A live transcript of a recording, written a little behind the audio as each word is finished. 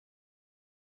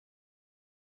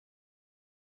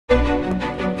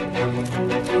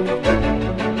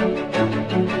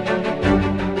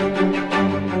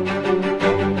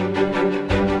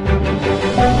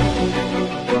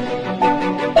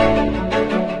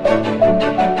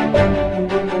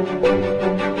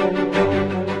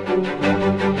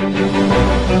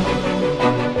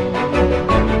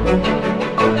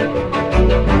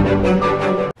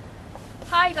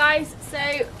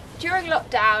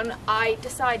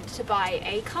decided to buy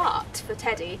a cart for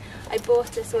Teddy. I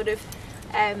bought a sort of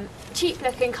cheap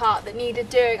looking cart that needed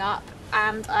doing up,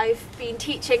 and I've been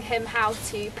teaching him how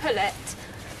to pull it.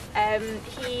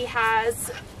 He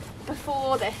has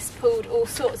before this pulled all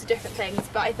sorts of different things,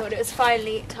 but I thought it was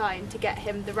finally time to get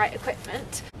him the right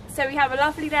equipment. So we have a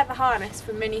lovely leather harness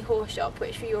from Mini Horse Shop,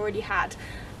 which we already had,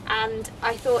 and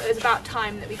I thought it was about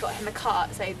time that we got him a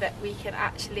cart so that we can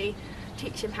actually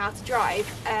teach him how to drive.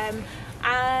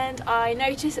 And I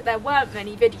noticed that there weren't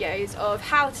many videos of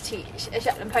how to teach a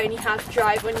Shetland pony how to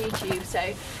drive on YouTube, so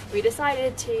we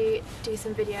decided to do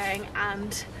some videoing,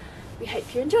 and we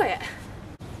hope you enjoy it.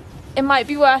 It might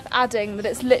be worth adding that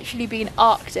it's literally been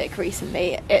Arctic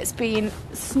recently. It's been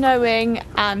snowing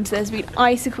and there's been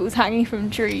icicles hanging from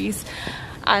trees,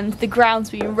 and the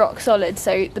ground's been rock solid,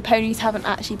 so the ponies haven't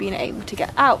actually been able to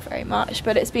get out very much.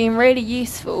 But it's been really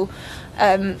useful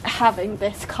having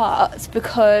this cart,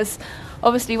 because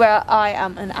obviously where I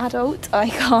am an adult, I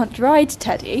can't ride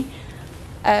Teddy.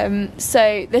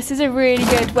 So this is a really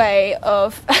good way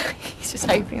of he's just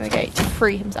opening the gate to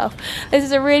free himself. This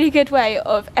is a really good way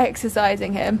of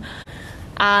exercising him,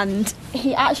 and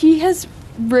he actually has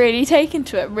really taken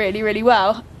to it really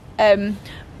well.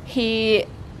 He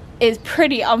is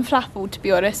pretty unflappable, to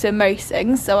be honest, in most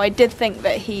things, so I did think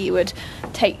that he would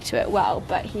take to it well,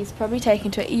 but he's probably taken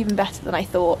to it even better than I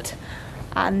thought.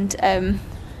 And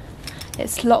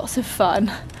it's lots of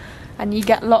fun, and you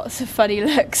get lots of funny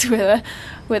looks with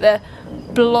a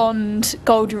blonde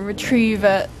golden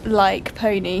retriever like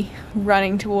pony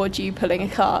running towards you pulling a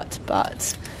cart,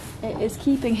 but it is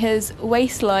keeping his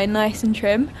waistline nice and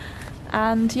trim,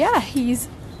 and yeah, he's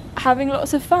having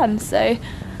lots of fun. So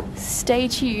stay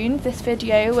tuned. This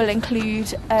video will include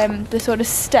the sort of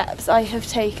steps I have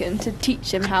taken to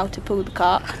teach him how to pull the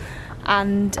cart,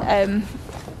 and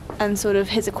sort of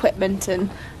his equipment and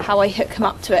how I hook him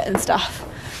up to it and stuff.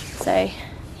 So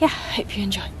yeah, hope you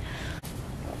enjoy.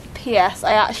 P.S.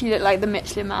 I actually look like the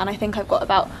Michelin Man. I think I've got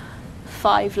about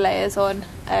 5 layers on,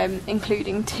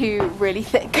 including 2 really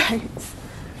thick coats.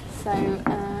 So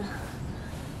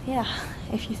yeah,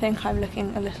 if you think I'm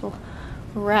looking a little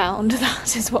round,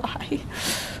 that is why.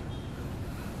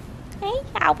 Hey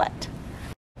Albert.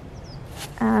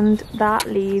 And that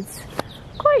leads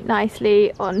quite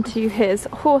nicely onto his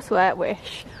horseware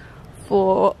wish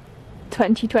for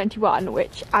 2021,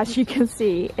 which, as you can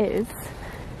see, is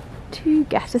to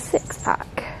get a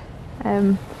 6-pack.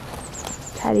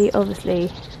 Teddy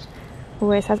obviously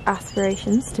always has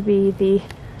aspirations to be the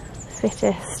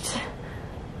fittest,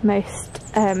 most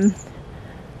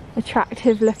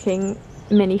attractive looking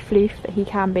mini floof that he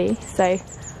can be, so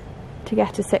to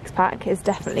get a 6-pack is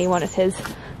definitely one of his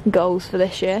goals for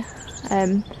this year.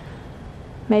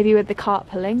 Maybe with the cart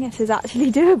pulling it is actually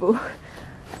doable.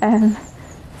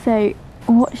 So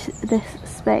watch this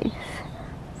space.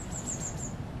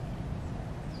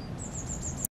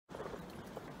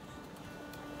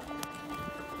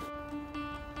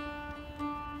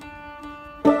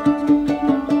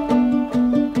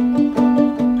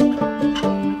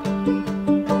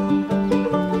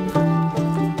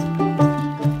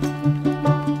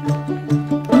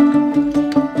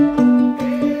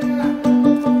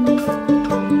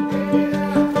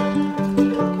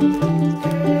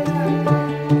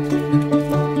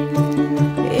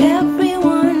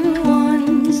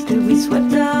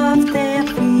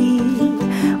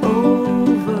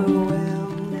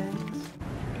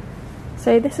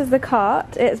 So this is the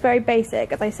cart. It's very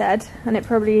basic, as I said, and it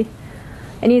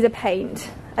needs a paint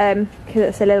because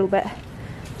it's a little bit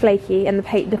flaky in the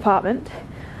paint department,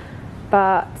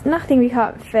 but nothing we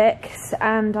can't fix.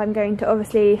 And I'm going to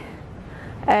obviously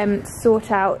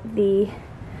sort out the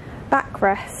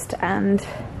backrest and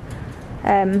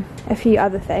a few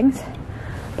other things,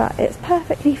 but it's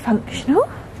perfectly functional.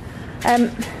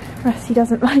 Rusty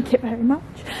doesn't like it very much.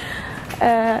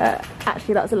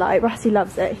 Actually, that's a lie. Rusty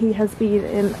loves it. He has been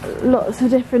in lots of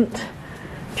different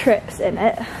trips in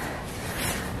it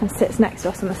and sits next to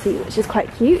us on the seat, which is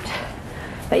quite cute.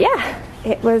 But yeah,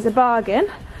 it was a bargain,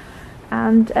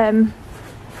 and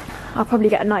I'll probably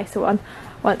get a nicer one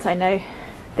once I know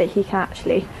that he can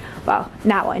actually, well,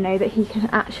 now I know that he can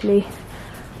actually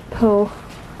pull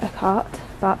a cart,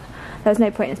 but there's no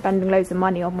point in spending loads of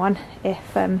money on one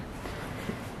if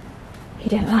he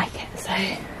didn't like it. So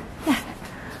yeah,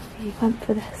 we went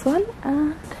for this one,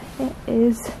 and it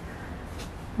is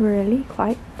really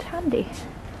quite handy.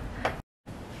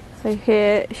 So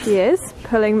here she is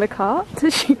pulling the cart.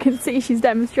 As you can see, she's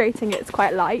demonstrating it's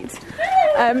quite light.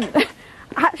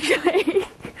 Actually,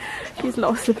 she's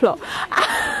lost the plot.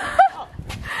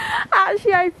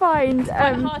 Actually, I find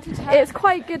hard to tell. it's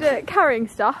quite good at carrying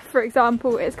stuff. For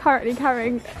example, it's currently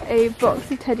carrying a box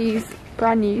of Teddy's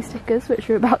brand new stickers, which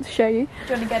we're about to show you.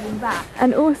 Do you want to get in back?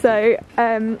 And also,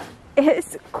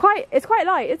 it's quite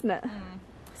light, isn't it?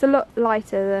 It's a lot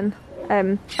lighter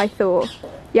than I thought.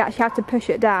 You actually have to push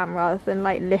it down rather than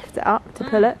like lift it up to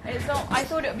pull it. It's not. I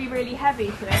thought it would be really heavy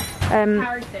to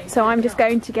carry things. So I'm just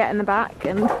going to get in the back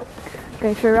and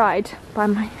go for a ride by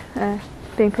my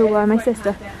being pulled by my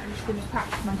sister. I'm just going to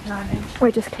practice my climbing.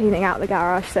 We're just cleaning out the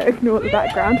garage, so ignore the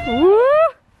background. Woo!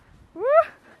 Woo!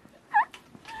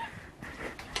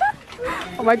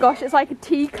 Oh my gosh, it's like a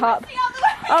teacup.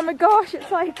 Oh my gosh,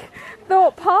 it's like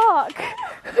Thorpe Park.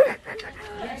 You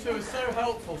two are so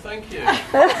helpful, thank you.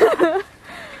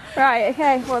 Right,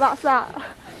 okay, well that's that.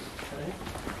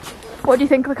 What do you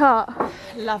think of the cart?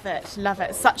 Love it, love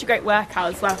it. Such a great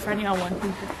workout as well for anyone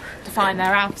wanting to find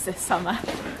their abs this summer.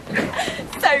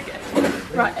 So good.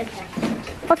 Right, okay.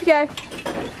 Off you go.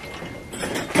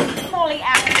 Molly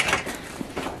out.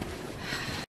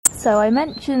 So I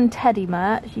mentioned Teddy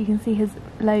merch. You can see his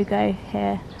logo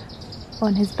here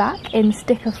on his back in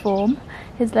sticker form.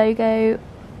 His logo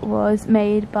was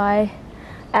made by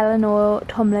Eleanor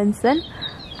Tomlinson,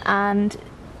 and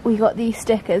we got these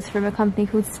stickers from a company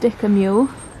called Sticker Mule.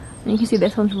 And you can see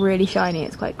this one's really shiny,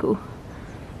 it's quite cool.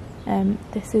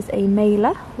 This is a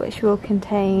mailer which will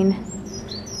contain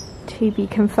to be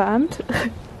confirmed.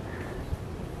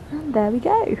 And there we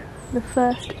go. The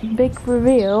first big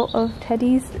reveal of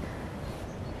Teddy's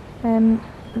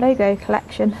logo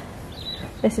collection.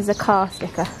 This is a car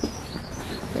sticker,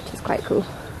 which is quite cool.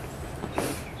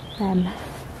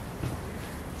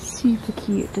 Super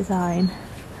cute design.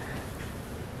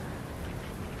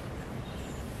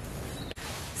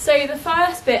 So the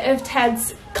first bit of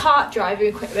Ted's kart driving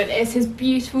equipment is his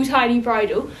beautiful tiny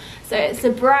bridle. So it's a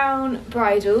brown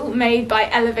bridle made by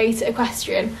Elevator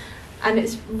Equestrian, and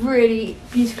it's really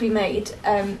beautifully made.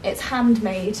 It's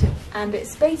handmade, and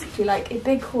it's basically like a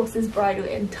big horse's bridle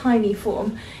in tiny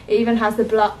form. It even has the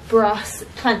brass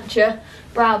clencher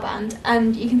brow band,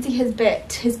 and you can see his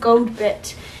bit, his gold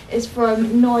bit, is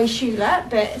from Noy Schuler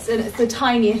bits, and it's the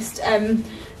tiniest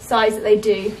size that they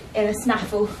do in a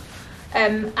snaffle.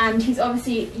 And he's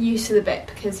obviously used to the bit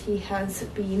because he has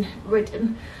been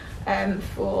ridden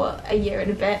for a year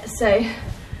and a bit, so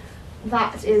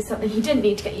that is something he didn't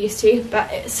need to get used to, but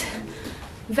it's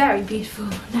very beautiful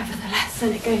nevertheless,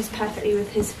 and it goes perfectly with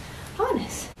his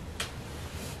harness.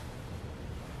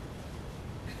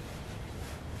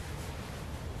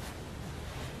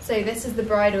 So this is the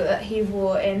bridle that he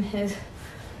wore in his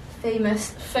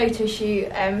famous photo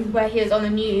shoot where he was on the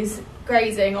news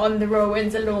grazing on the Royal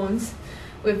Windsor lawns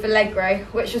with Allegro,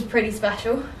 which was pretty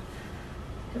special.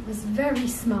 It was very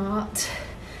smart,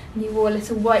 and he wore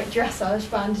little white dressage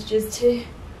bandages too,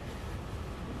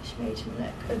 which made him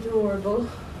look adorable.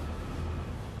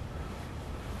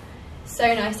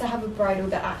 So nice to have a bridle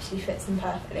that actually fits him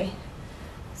perfectly.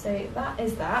 So that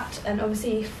is that, and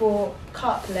obviously for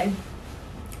kart pulling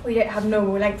we don't have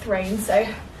normal length reins, so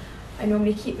I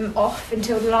normally keep them off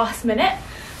until the last minute.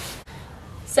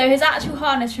 So his actual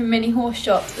harness from Mini Horse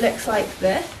Shop looks like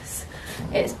this.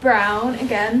 It's brown,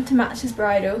 again, to match his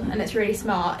bridle, and it's really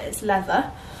smart, it's leather.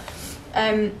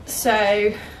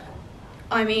 So,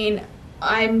 I mean,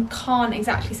 I can't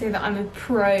exactly say that I'm a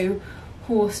pro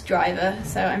horse driver,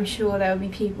 so I'm sure there will be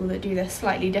people that do this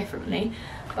slightly differently,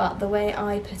 but the way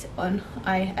I put it on,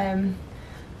 I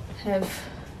have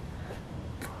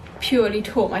purely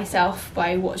taught myself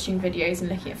by watching videos and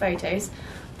looking at photos.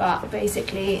 But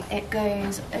basically it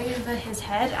goes over his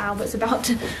head. Albert's about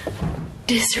to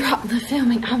disrupt the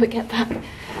filming. Albert, get back.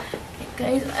 It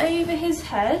goes over his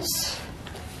head.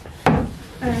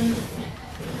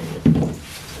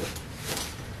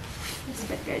 This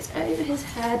bit goes over his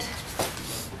head.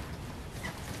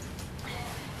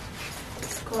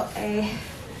 It's got a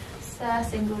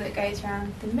surcingle that goes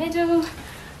around the middle.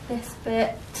 This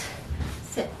bit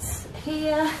sits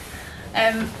here.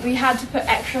 We had to put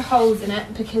extra holes in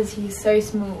it because he's so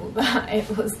small that it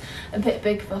was a bit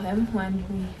big for him when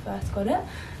we first got it.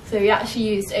 So we actually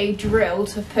used a drill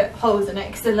to put holes in it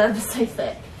because the leather's so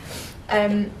thick.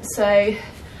 So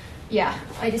yeah,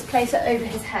 I just place it over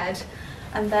his head,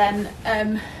 and then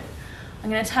I'm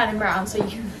going to turn him around so you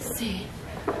can see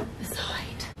the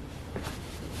side.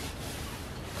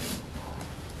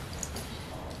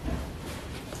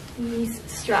 These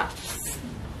straps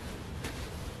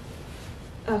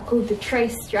are called the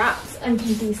trace straps and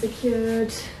can be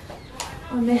secured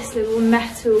on this little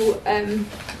metal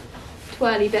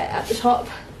twirly bit at the top.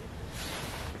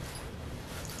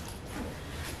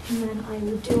 And then I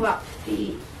will do up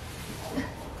the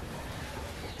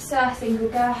single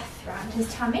girth around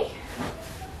his tummy.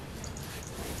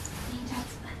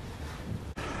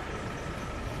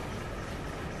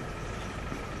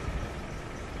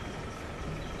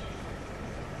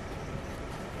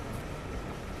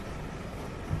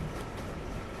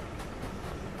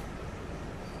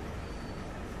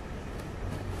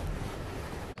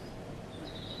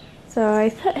 So I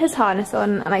put his harness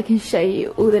on and I can show you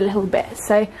all the little bits.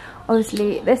 So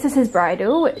obviously this is his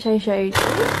bridle, which I showed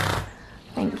you.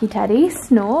 Thank you, Teddy.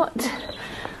 Snort.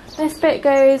 This bit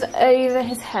goes over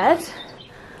his head.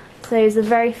 So it's the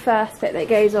very first bit that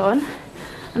goes on.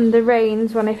 And the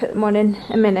reins, when I put them on in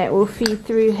a minute, will feed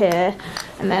through here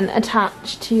and then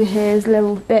attach to his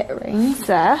little bit rings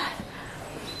there.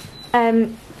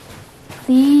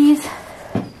 These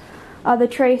are the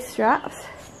trace straps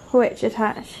which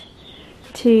attach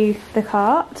to the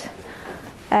cart.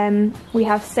 We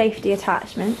have safety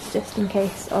attachments just in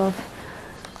case of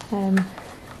them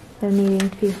needing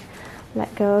to be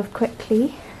let go of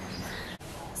quickly.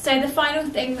 So the final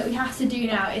thing that we have to do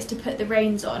now is to put the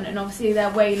reins on, and obviously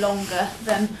they're way longer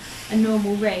than a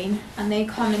normal rein and they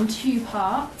come in two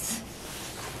parts.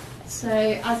 So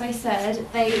as I said,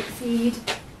 they feed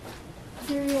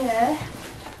through here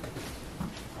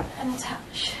and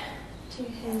attach to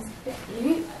his bit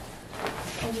loop.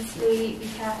 Obviously be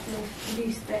careful of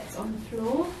loose bits on the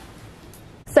floor.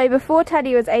 So before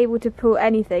Teddy was able to pull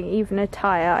anything, even a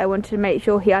tyre, I wanted to make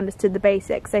sure he understood the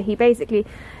basics. So he basically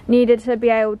needed to be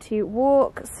able to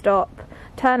walk, stop,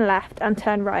 turn left and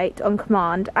turn right on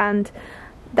command, and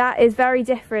that is very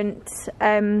different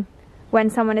when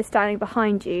someone is standing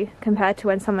behind you compared to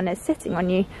when someone is sitting on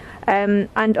you.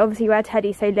 And obviously where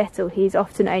Teddy's so little, he's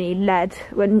often only led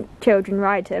when children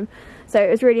ride him. So it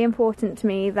was really important to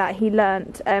me that he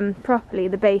learnt properly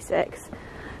the basics.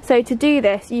 So to do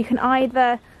this, you can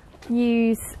either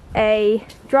use a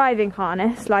driving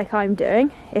harness like I'm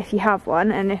doing, if you have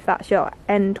one and if that's your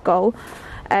end goal,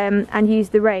 and use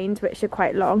the reins, which are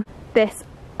quite long. This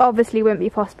obviously wouldn't be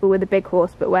possible with a big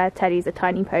horse, but where Teddy's a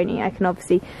tiny pony, I can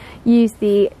obviously use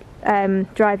the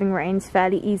driving reins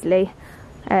fairly easily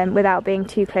without being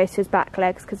too close to his back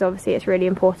legs, because obviously it's really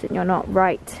important you're not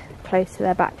right close to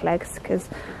their back legs, because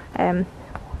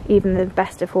even the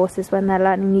best of horses, when they're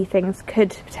learning new things,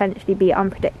 could potentially be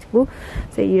unpredictable.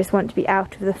 So you just want to be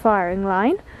out of the firing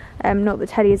line. Not that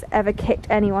Teddy has ever kicked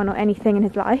anyone or anything in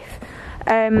his life.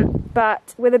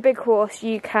 But with a big horse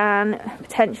you can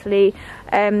potentially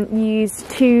use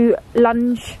 2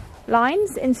 lunge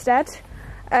lines instead,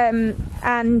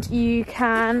 and you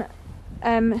can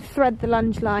thread the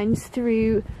lunge lines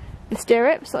through the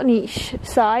stirrups on each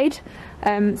side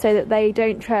so that they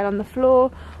don't trail on the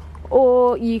floor,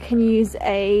 or you can use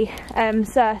a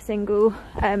surcingle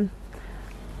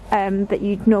that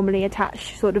you'd normally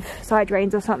attach sort of side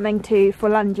reins or something to for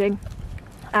lunging,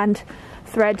 and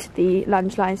thread the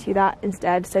lunge lines through that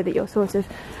instead, so that you're sort of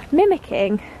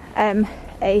mimicking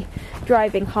a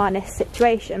driving harness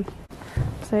situation.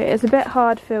 So it's a bit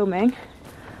hard filming,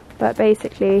 but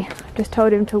basically I just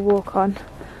told him to walk on.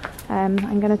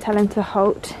 I'm going to tell him to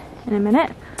halt in a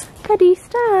minute. Teddy,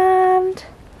 stand!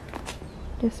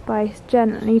 Just by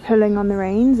gently pulling on the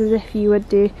reins as if you would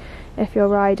do if you're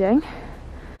riding.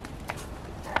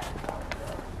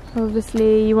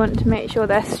 Obviously you want to make sure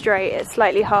they're straight. It's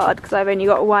slightly hard because I've only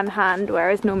got one hand,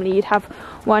 whereas normally you'd have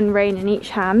one rein in each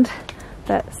hand.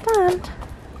 But stand.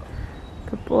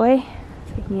 Good boy.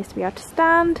 So he needs to be able to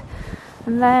stand,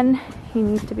 and then he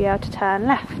needs to be able to turn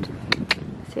left.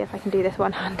 Let's see if I can do this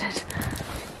one-handed.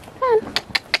 Turn.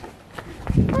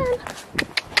 Turn.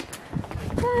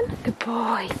 Turn. Good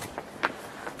boy.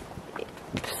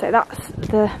 So that's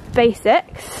the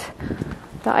basics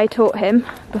that I taught him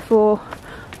before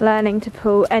learning to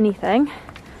pull anything.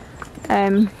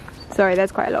 Sorry,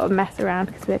 there's quite a lot of mess around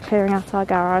because we're clearing out our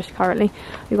garage currently.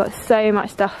 We've got so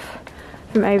much stuff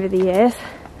from over the years.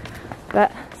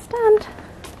 But stand.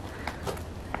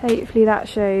 Hopefully that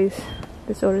shows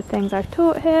the sort of things I've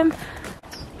taught him.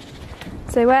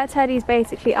 So where Teddy's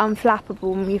basically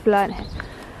unflappable, and we've learnt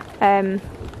and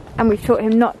we've taught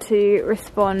him not to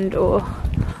respond or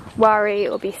worry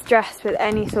or be stressed with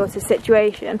any sort of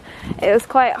situation, it was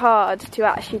quite hard to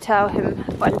actually tell him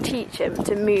and teach him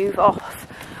to move off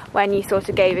when you sort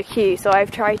of gave a cue. So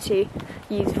I've tried to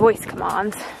use voice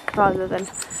commands rather than,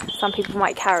 some people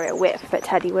might carry a whip, but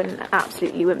Teddy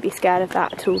absolutely wouldn't be scared of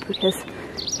that at all, because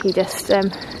he just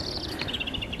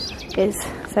is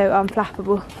so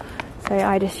unflappable. So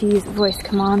I just use voice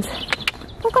commands.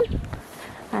 Walk on.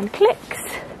 And clicks.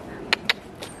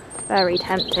 Very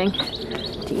tempting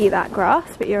to eat that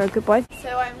grass, but you're a good boy.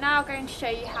 So I'm now going to show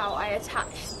you how I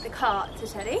attach the cart to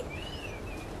Teddy.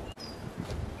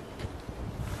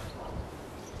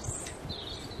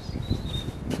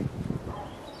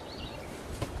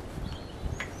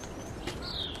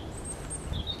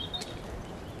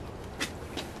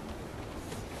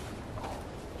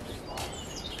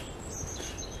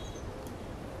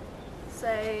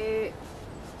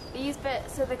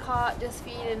 the cart just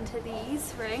feed into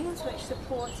these rings which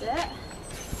support it.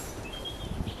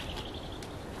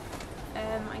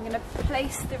 I'm going to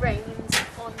place the reins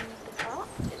on the cart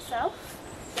itself,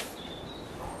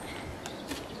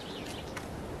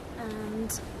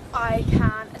 and I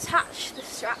can attach the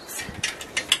straps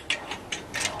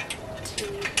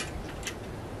to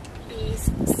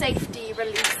these safety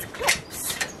release clips.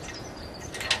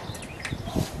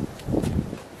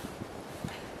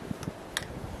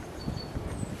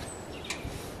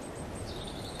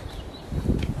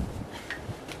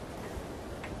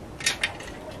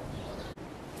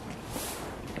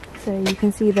 So you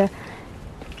can see the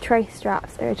trace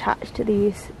straps are attached to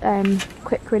these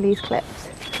quick release clips.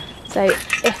 So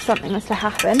if something was to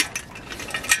happen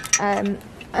and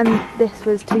this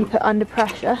was to be put under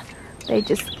pressure, they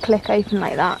just click open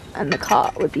like that and the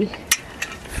cart would be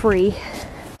free.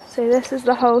 So this is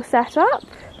the whole setup.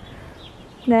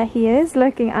 There he is,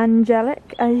 looking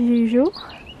angelic as usual.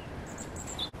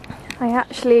 I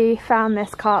actually found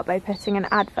this cart by putting an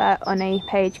advert on a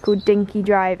page called Dinky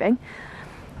Driving,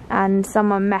 and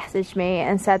someone messaged me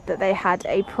and said that they had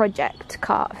a project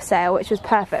cart for sale, which was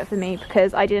perfect for me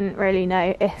because I didn't really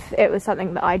know if it was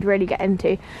something that I'd really get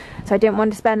into. So I didn't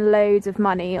want to spend loads of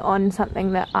money on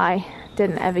something that I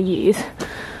didn't ever use.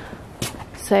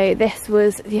 So this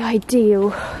was the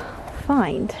ideal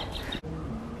find.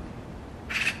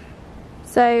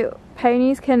 So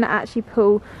ponies can actually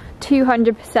pull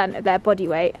 200% of their body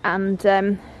weight, and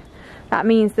that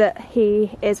means that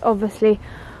he is obviously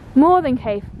more than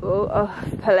capable of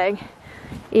pulling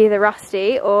either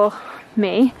Rusty or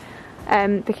me,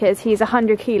 because he's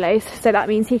 100 kilos, so that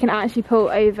means he can actually pull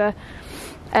over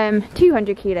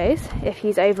 200 kilos if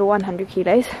he's over 100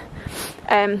 kilos,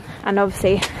 and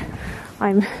obviously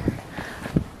I'm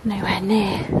nowhere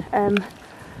near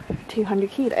 200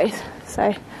 kilos,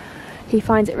 so he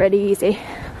finds it really easy.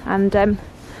 And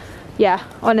yeah,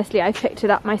 honestly, I picked it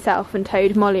up myself and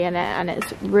towed Molly in it, and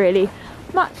it's really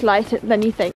much lighter than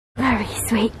you think. Very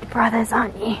sweet brothers,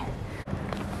 aren't you?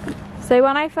 So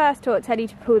when I first taught Teddy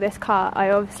to pull this cart, I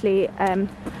obviously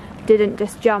didn't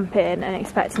just jump in and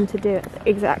expect him to do it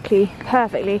exactly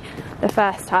perfectly the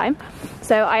first time.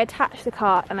 So I attached the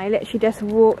cart and I literally just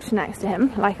walked next to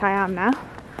him like I am now.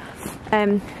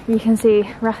 You can see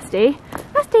Rusty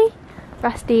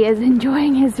is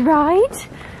enjoying his ride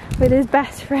with his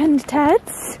best friend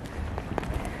Ted's.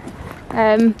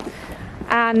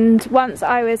 And once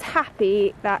I was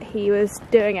happy that he was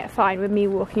doing it fine with me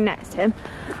walking next to him,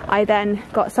 I then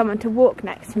got someone to walk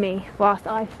next to me whilst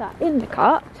I sat in the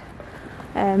cart.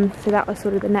 So that was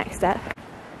sort of the next step.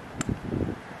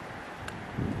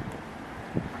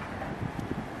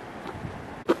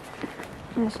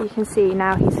 As you can see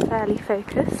now, he's fairly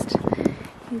focused.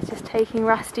 He's just taking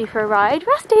Rusty for a ride.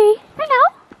 Rusty, hello!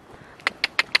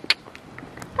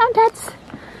 Come on, Teds.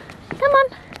 Come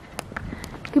on.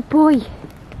 Good boy.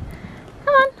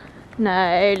 Come on.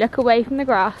 No, look away from the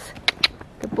grass.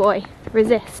 Good boy.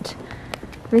 Resist.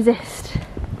 Resist.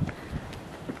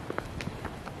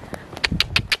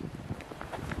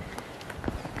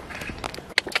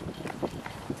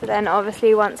 So then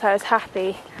obviously once I was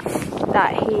happy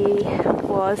that he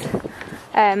was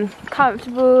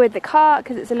comfortable with the cart,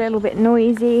 because it's a little bit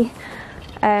noisy,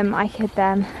 I could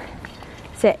then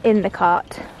sit in the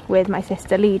cart with my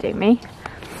sister leading me.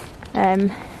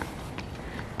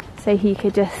 So she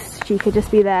could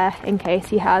just be there in case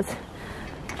he has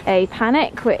a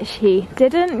panic, which he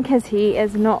didn't, because he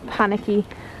is not panicky.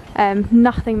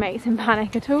 Nothing makes him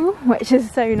panic at all, which is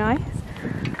so nice.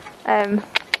 And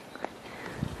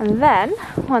then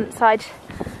once I'd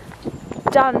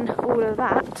done all of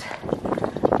that,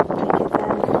 I could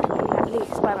then be let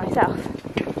loose by myself,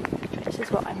 which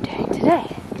is what I'm doing today.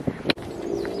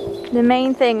 The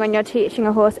main thing when you're teaching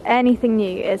a horse anything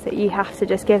new is that you have to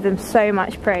just give them so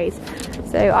much praise.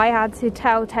 So I had to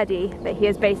tell Teddy that he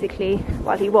is basically,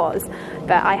 well, he was,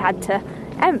 but I had to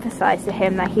emphasise to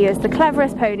him that he is the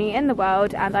cleverest pony in the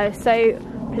world, and I was so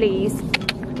pleased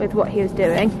with what he was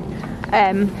doing.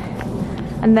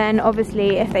 And then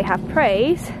obviously if they have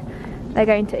praise, they're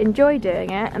going to enjoy doing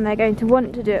it and they're going to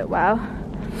want to do it well.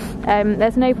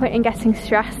 There's no point in getting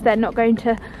stressed. They're not going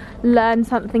to learn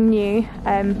something new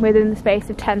within the space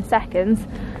of 10 seconds.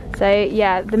 So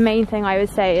yeah, the main thing I would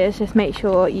say is just make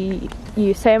sure you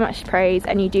use so much praise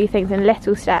and you do things in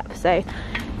little steps. So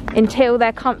until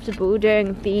they're comfortable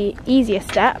doing the easiest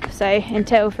step, so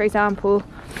until, for example,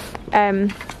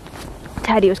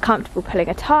 Teddy was comfortable pulling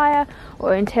a tyre,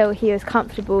 or until he was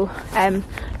comfortable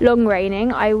long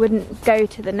reining, I wouldn't go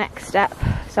to the next step.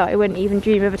 So I wouldn't even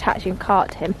dream of attaching a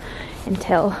cart to him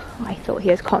until I thought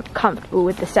he was comfortable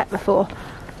with the step before.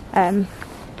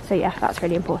 So yeah, that's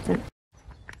really important.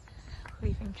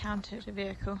 We've encountered a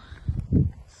vehicle.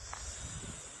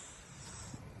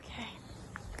 Okay.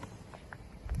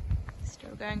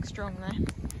 Still going strong though.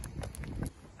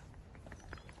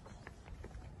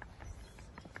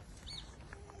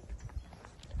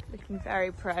 Looking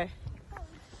very pro.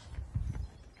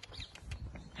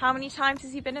 How many times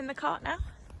has he been in the cart now?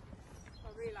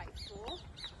 Probably like 4.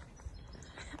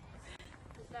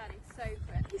 He's learning so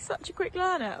quick. He's such a quick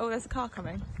learner. Oh, there's a car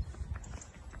coming.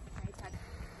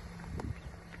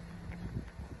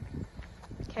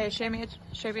 Okay, show me a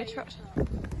trot.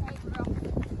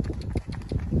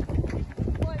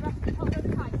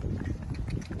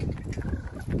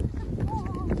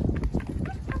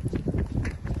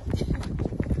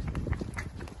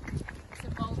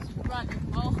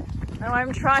 No,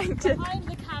 I'm trying to. Behind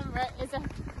the camera is a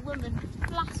woman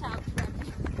flat out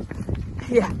running.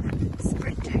 Yeah,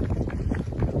 sprinting.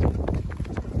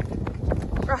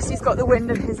 Rusty's got the wind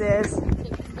in his ears. It's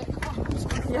a bit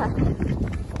cold. Yeah,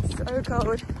 so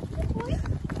cold.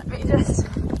 Let me just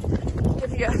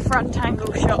give you a front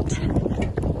angle shot.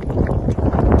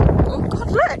 Oh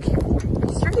God, look!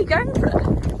 He's really going for it.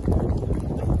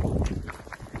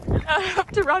 I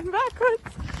have to run backwards.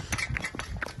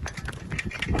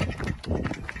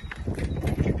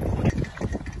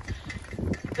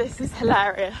 This is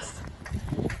hilarious.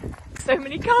 So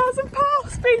many cars have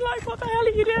passed me, like what the hell are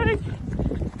you doing?